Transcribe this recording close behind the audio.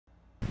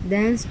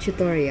Dance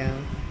tutorial.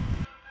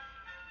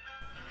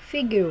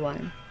 Figure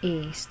 1.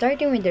 A.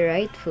 Starting with the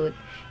right foot,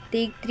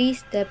 take 3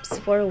 steps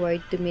forward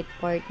to meet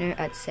partner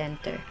at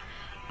center.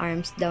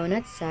 Arms down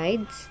at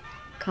sides.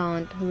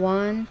 Count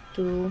 1,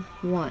 2,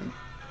 1.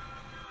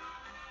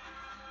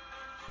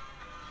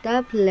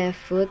 Tap left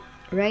foot,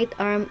 right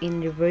arm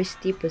in reverse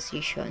T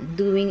position,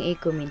 doing a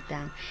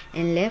kumintang,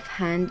 and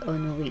left hand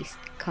on waist.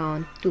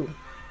 Count 2.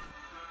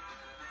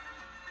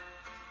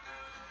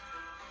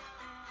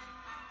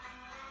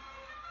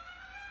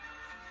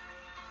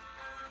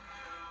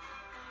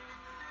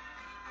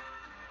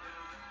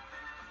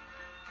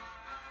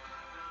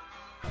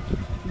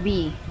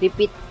 B.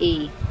 Repeat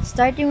A.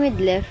 Starting with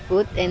left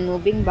foot and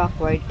moving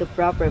backward to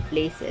proper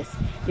places.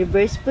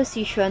 Reverse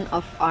position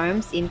of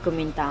arms in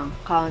kumintang.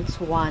 Counts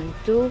 1,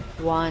 2,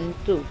 1,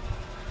 2.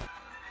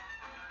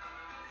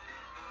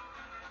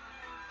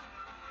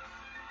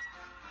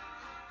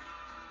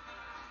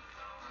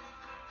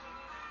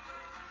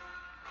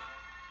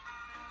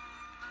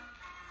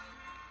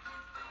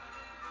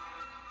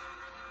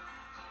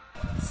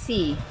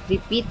 C.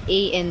 Repeat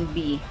A and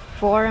B.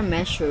 4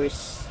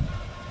 measures.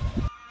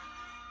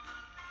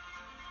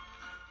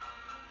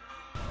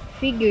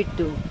 Figure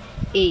 2.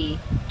 A.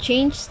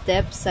 Change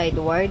steps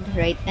sideward,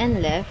 right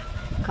and left.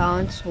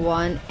 Counts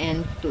 1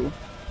 and 2.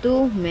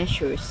 2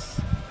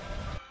 measures.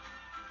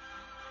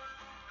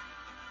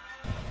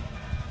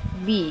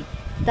 B.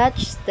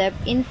 Touch step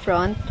in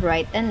front,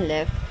 right and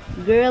left.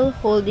 Girl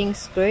holding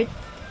skirt,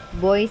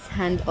 boy's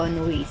hand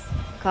on waist.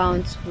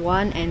 Counts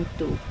 1 and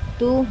 2.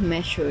 2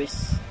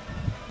 measures.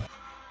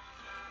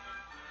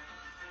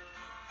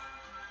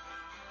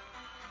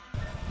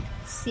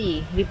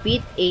 C.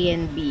 Repeat A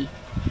and B.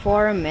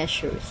 4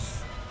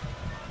 measures.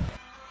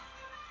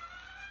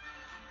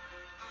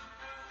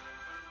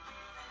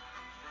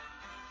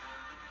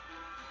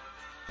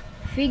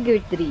 Figure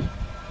 3.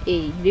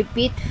 A.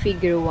 Repeat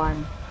figure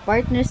 1.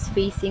 Partners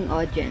facing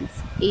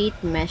audience. 8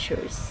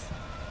 measures.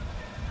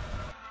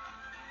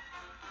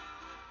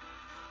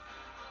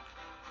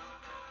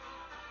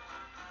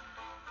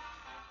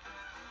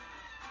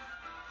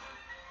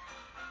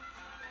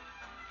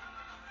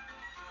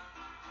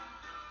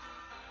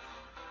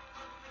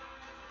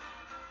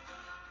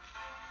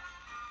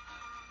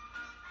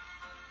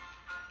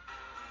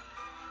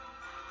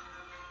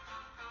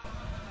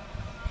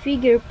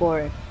 Figure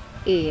 4.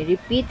 A.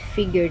 Repeat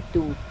figure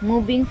 2.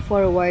 Moving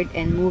forward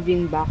and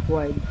moving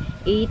backward.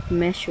 8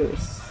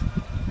 measures.